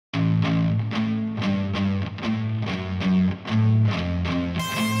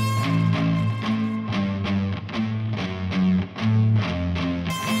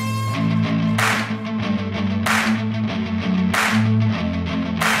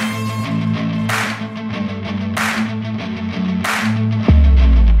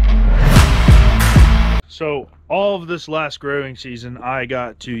So all of this last growing season, I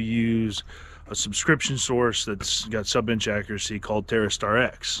got to use a subscription source that's got sub-inch accuracy called TerraStar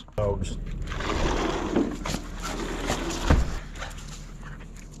X.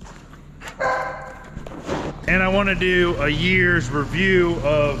 And I want to do a year's review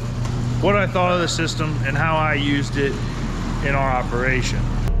of what I thought of the system and how I used it in our operation.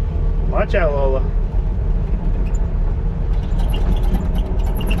 Watch out, Lola.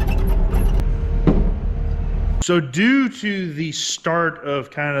 So due to the start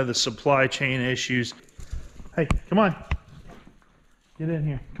of kind of the supply chain issues, hey, come on, get in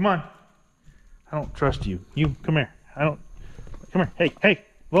here, come on. I don't trust you. You, come here. Come here. Hey,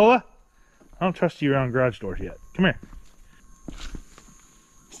 Lola. I don't trust you around garage doors yet. Come here.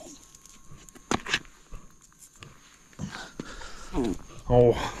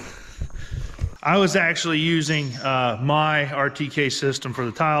 Oh. I was actually using my RTK system for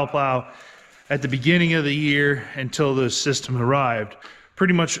the tile plow at the beginning of the year until the system arrived.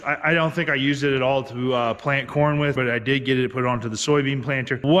 Pretty much, I don't think I used it at all to plant corn with, but I did get it put onto the soybean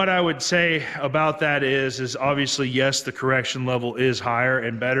planter. What I would say about that is obviously, yes, the correction level is higher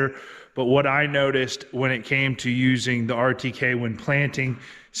and better, but what I noticed when it came to using the RTK when planting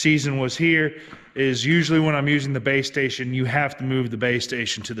season was here is usually when I'm using the base station, you have to move the base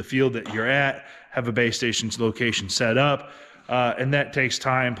station to the field that you're at, have a base station's location set up, and that takes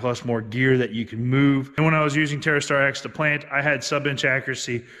time plus more gear that you can move. And when I was using TerraStar X to plant, I had sub-inch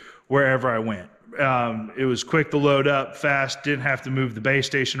accuracy wherever I went. It was quick to load up, fast, didn't have to move the base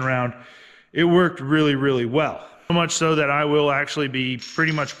station around. It worked really, really well. So much so that I will actually be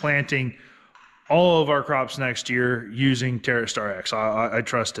pretty much planting all of our crops next year using TerraStar X. I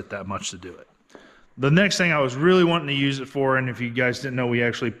trust it that much to do it. The next thing I was really wanting to use it for, and if you guys didn't know, we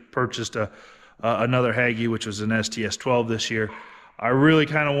actually purchased another Hagee, which was an STS-12 this year. I really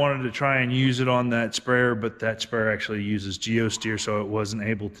kind of wanted to try and use it on that sprayer, but that sprayer actually uses geosteer, so it wasn't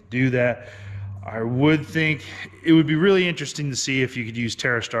able to do that. I would think it would be really interesting to see if you could use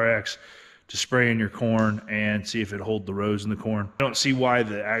TerraStar X to spray in your corn and see if it hold the rows in the corn. I don't see why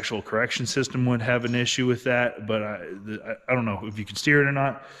the actual correction system would have an issue with that, but I don't know if you can steer it or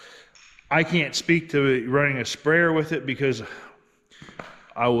not. I can't speak to running a sprayer with it because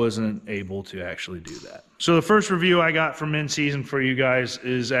I wasn't able to actually do that. So the first review I got from in-season for you guys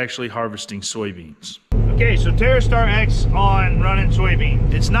is actually harvesting soybeans. Okay, so TerraStar X on running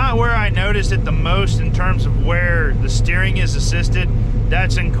soybean. It's not where I noticed it the most in terms of where the steering is assisted.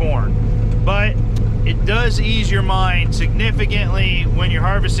 That's in corn. But it does ease your mind significantly when you're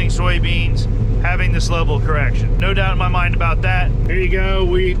harvesting soybeans, having this level of correction. No doubt in my mind about that. Here you go,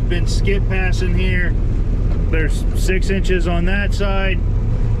 we've been skip passing here. There's 6 inches on that side.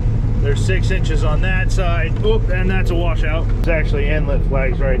 There's 6 inches on that side. Oop, and that's a washout. There's actually inlet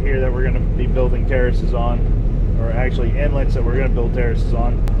flags right here that we're gonna be building terraces on, or actually inlets that we're gonna build terraces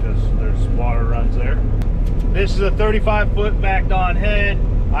on because there's water runs there. This is a 35-foot backed on head.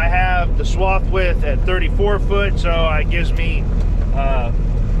 I have the swath width at 34 foot, so it gives me a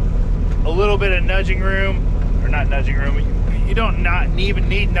little bit of nudging room, or not nudging room. You don't not even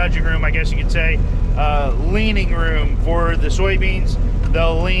need nudging room, I guess you could say. Leaning room for the soybeans.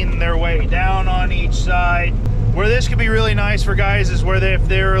 They'll lean their way down on each side. Where this could be really nice for guys is where if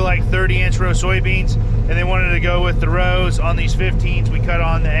they were like 30-inch row soybeans and they wanted to go with the rows on these 15s, we cut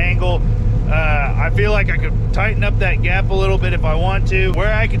on the angle. I feel like I could tighten up that gap a little bit if I want to.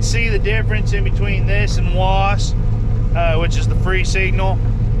 Where I could see the difference in between this and WAS, which is the free signal,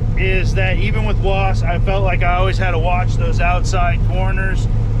 is that even with WAS, I felt like I always had to watch those outside corners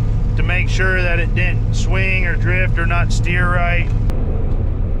to make sure that it didn't swing or drift or not steer right.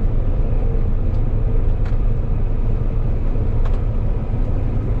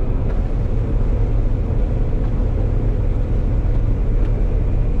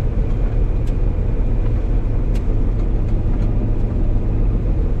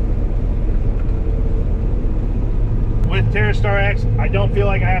 TerraStar X, I don't feel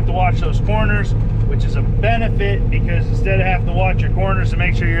like I have to watch those corners, which is a benefit because instead of having to watch your corners to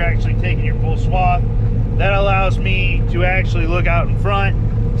make sure you're actually taking your full swath, that allows me to actually look out in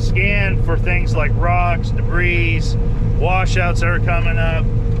front, scan for things like rocks, debris, washouts that are coming up.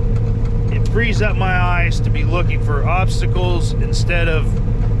 It frees up my eyes to be looking for obstacles instead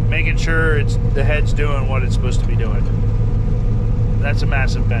of making sure the head's doing what it's supposed to be doing. That's a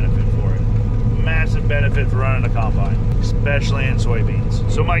massive benefit for it. Massive benefit for running a combine, especially in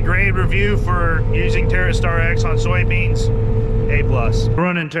soybeans. So my grade review for using TerraStar X on soybeans, A+.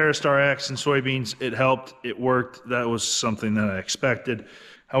 Running TerraStar X in soybeans, it helped, it worked. That was something that I expected.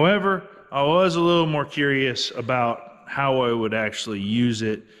 However, I was a little more curious about how I would actually use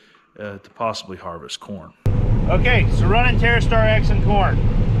it to possibly harvest corn. Okay, so running TerraStar X in corn,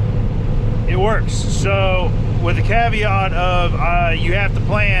 it works. So with the caveat of you have to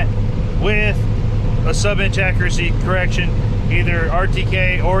plant with a sub-inch accuracy correction, either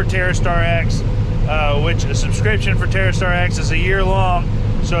RTK or TerraStar X, which a subscription for TerraStar X is a year long.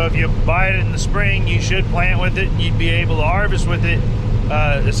 So if you buy it in the spring, you should plant with it. You'd be able to harvest with it,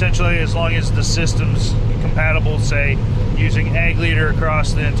 essentially as long as the system's compatible, say using ag leader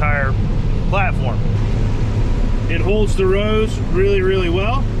across the entire platform. It holds the rows really, really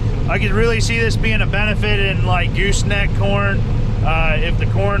well. I could really see this being a benefit in like gooseneck corn. If the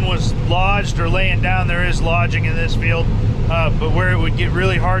corn was lodged or laying down, there is lodging in this field, but where it would get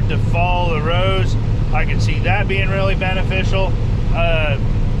really hard to follow the rows, I can see that being really beneficial.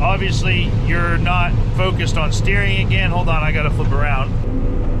 Obviously, you're not focused on steering again. Hold on, I gotta flip around.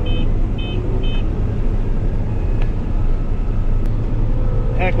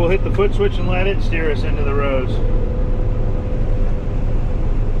 Heck, we'll hit the foot switch and let it steer us into the rows.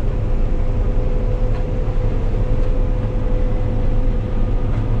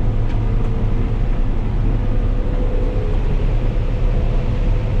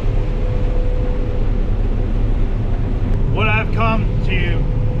 What I've come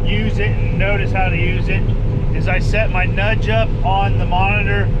to use it and notice how to use it is I set my nudge up on the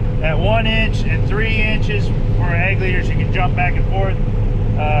monitor at 1 inch and 3 inches for ag leaders. You can jump back and forth.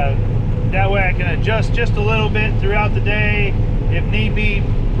 That way I can adjust just a little bit throughout the day. If need be,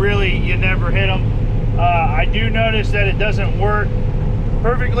 really, you never hit them. I do notice that it doesn't work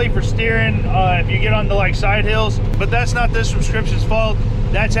perfectly for steering if you get onto like side hills, but that's not this subscription's fault.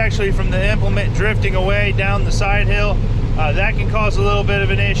 That's actually from the implement drifting away down the side hill. That can cause a little bit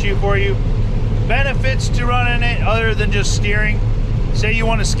of an issue for you. Benefits to running it other than just steering. Say you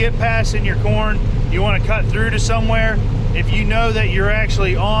want to skip pass in your corn, you want to cut through to somewhere. If you know that you're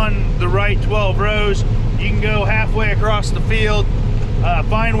actually on the right 12 rows, you can go halfway across the field,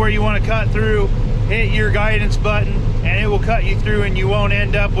 find where you want to cut through, hit your guidance button, and it will cut you through, and you won't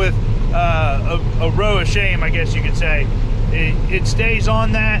end up with a row of shame, I guess you could say. It stays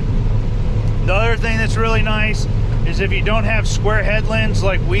on that. The other thing that's really nice is if you don't have square headlands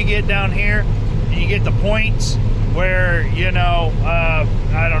like we get down here, and you get the points where, you know,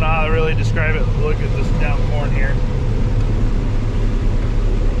 I don't know how to really describe it. Look at this down corn here.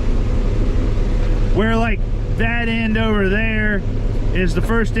 Where like that end over there is the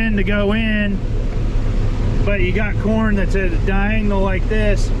first end to go in, but you got corn that's at a diagonal like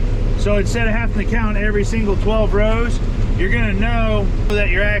this. So instead of having to count every single 12 rows, you're gonna know that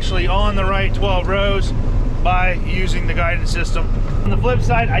you're actually on the right 12 rows by using the guidance system. On the flip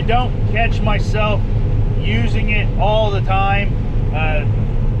side, I don't catch myself using it all the time,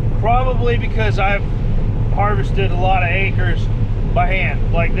 probably because I've harvested a lot of acres by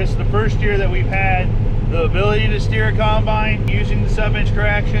hand. Like this is the first year that we've had the ability to steer a combine using the sub-inch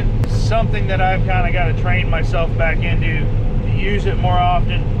correction. Something that I've kind of got to train myself back into to use it more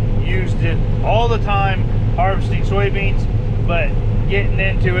often. Used it all the time harvesting soybeans, but getting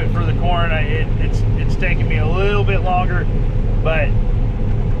into it for the corn, it's taking me a little bit longer, but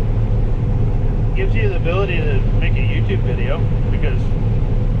it gives you the ability to make a YouTube video because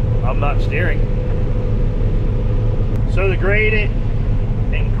I'm not steering. So to grade it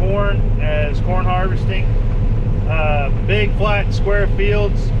in corn as corn harvesting, big flat square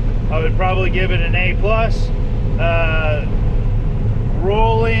fields, I would probably give it an A+.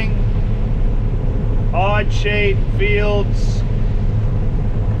 Rolling odd shaped fields,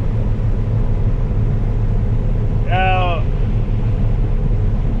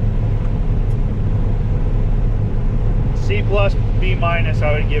 C+, B-,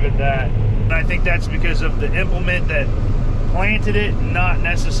 I would give it that. And I think that's because of the implement that planted it, not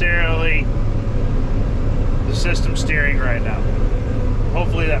necessarily the system steering right now.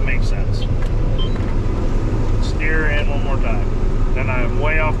 Hopefully that makes sense. Steer in one more time. Then I'm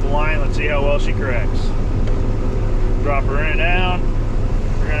way off the line. Let's see how well she corrects. Drop her in and down.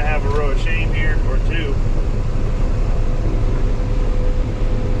 We're gonna have a row of shame here, or two.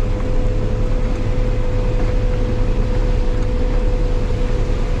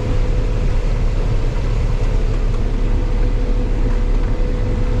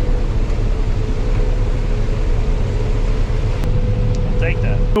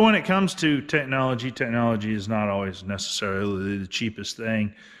 But when it comes to technology, technology is not always necessarily the cheapest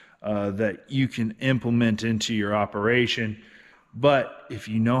thing that you can implement into your operation. But if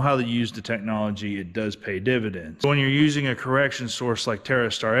you know how to use the technology, it does pay dividends. When you're using a correction source like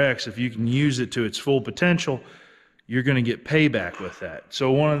TerraStar X, if you can use it to its full potential, you're going to get payback with that.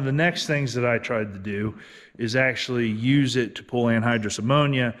 So one of the next things that I tried to do is actually use it to pull anhydrous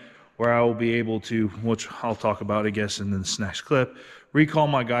ammonia, where I will be able to, which I'll talk about, I guess, in this next clip, recall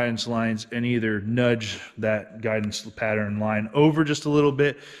my guidance lines and either nudge that guidance pattern line over just a little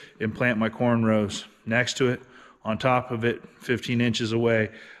bit and plant my corn rows next to it, on top of it, 15 inches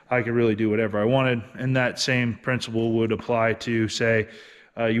away. I could really do whatever I wanted. And that same principle would apply to, say,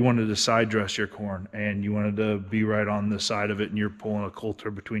 you wanted to side dress your corn and you wanted to be right on the side of it and you're pulling a coulter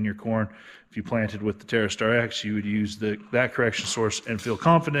between your corn. If you planted with the TerraStar X, you would use that correction source and feel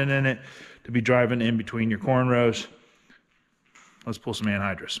confident in it to be driving in between your corn rows. Let's pull some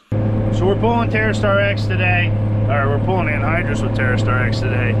anhydrous. So we're pulling TerraStar X today, or we're pulling anhydrous with TerraStar X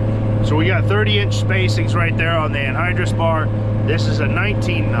today. So we got 30-inch spacings right there on the anhydrous bar. This is a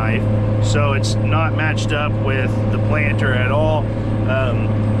 19 knife, so it's not matched up with the planter at all.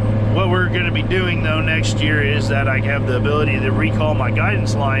 What we're going to be doing though next year is that I have the ability to recall my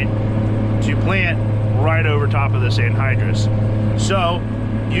guidance line to plant right over top of this anhydrous. So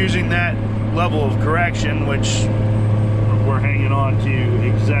using that level of correction, which we're hanging on to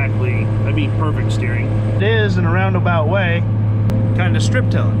exactly, I mean perfect steering, it is in a roundabout way kind of strip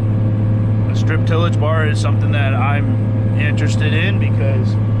tilling. A strip tillage bar is something that I'm interested in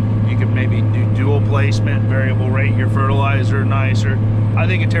because you could maybe do dual placement, variable rate your fertilizer nicer. I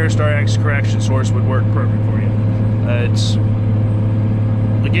think a TerraStar X correction source would work perfect for you. It's,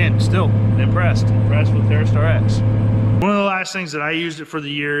 again, still impressed with TerraStar X. One of the last things that I used it for the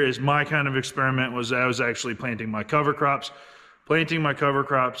year is my kind of experiment was I was actually planting my cover crops. Planting my cover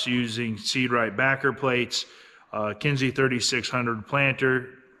crops using Seed Right backer plates, Kinsey 3600 planter,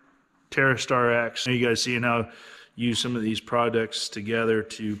 TerraStar X. You guys see how I use some of these products together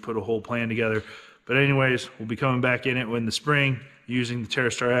to put a whole plan together. But anyways, we'll be coming back in it in the spring using the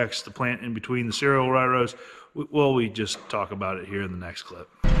TerraStar X to plant in between the cereal rye rows. Well, we just talk about it here in the next clip.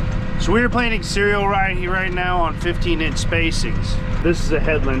 So we are planting cereal rye right now on 15-inch spacings. This is a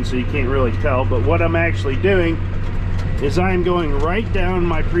headland, so you can't really tell, but what I'm actually doing is I'm going right down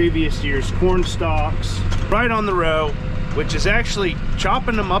my previous year's corn stalks, right on the row, which is actually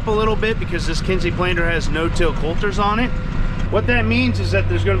chopping them up a little bit because this Kinsey planter has no-till coulters on it. What that means is that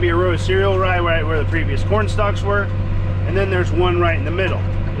there's going to be a row of cereal rye right where the previous corn stalks were, and then there's one right in the middle.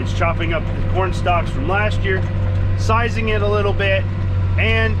 It's chopping up the corn stalks from last year, sizing it a little bit,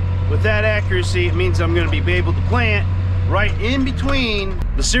 and with that accuracy, it means I'm going to be able to plant right in between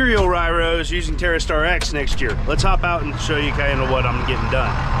the cereal rye rows using TerraStar X next year. Let's hop out and show you kind of what I'm getting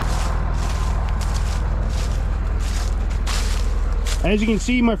done. As you can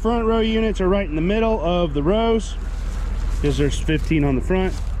see, my front row units are right in the middle of the rows because there's 15 on the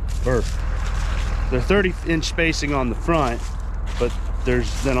front, or they're 30-inch spacing on the front, but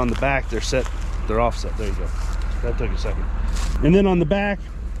there's then on the back they're offset. There you go. That took a second. And then on the back,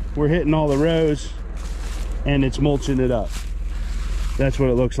 we're hitting all the rows and it's mulching it up. That's what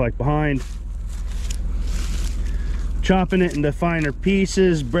it looks like behind. Chopping it into finer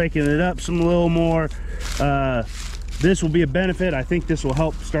pieces, breaking it up some little more. This will be a benefit. I think this will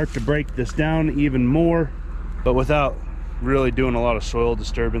help start to break this down even more, but without really doing a lot of soil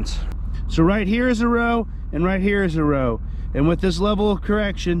disturbance. So right here is a row and right here is a row. And with this level of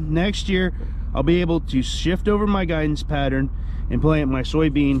correction, next year, I'll be able to shift over my guidance pattern and plant my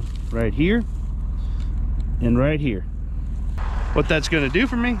soybean right here and right here. What that's going to do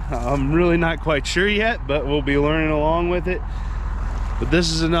for me, I'm really not quite sure yet, but we'll be learning along with it. But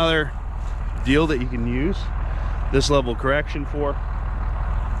this is another deal that you can use this level of correction for.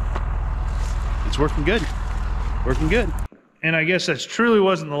 It's working good, working good. And I guess that truly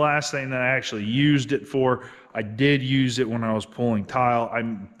wasn't the last thing that I actually used it for. I did use it when I was pulling tile,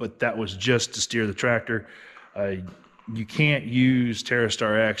 but that was just to steer the tractor. You can't use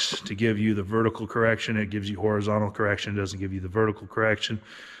TerraStar X to give you the vertical correction. It gives you horizontal correction. It doesn't give you the vertical correction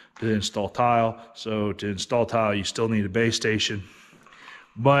to install tile. So to install tile, you still need a base station.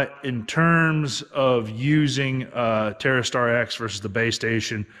 But in terms of using TerraStar X versus the base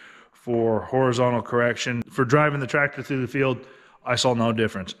station for horizontal correction, for driving the tractor through the field, I saw no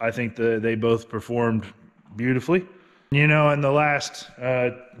difference. I think they both performed beautifully. You know, in the last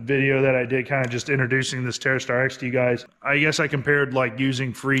video that I did, kind of just introducing this TerraStar X to you guys, I guess I compared like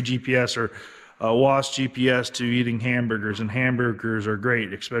using free GPS or WAS GPS to eating hamburgers, and hamburgers are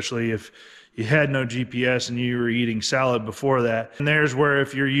great, especially if you had no GPS and you were eating salad before that. And there's where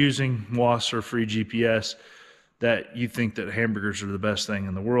if you're using WAS or free GPS, that you think that hamburgers are the best thing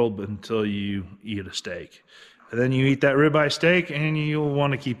in the world, but until you eat a steak. And then you eat that ribeye steak and you'll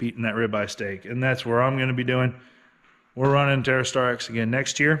want to keep eating that ribeye steak. And that's where I'm going to be doing. We're running TerraStar X again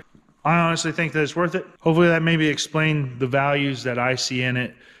next year. I honestly think that it's worth it. Hopefully that maybe explained the values that I see in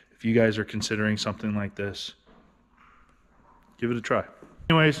it. If you guys are considering something like this, give it a try.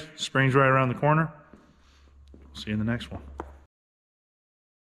 Anyways, spring's right around the corner. See you in the next one.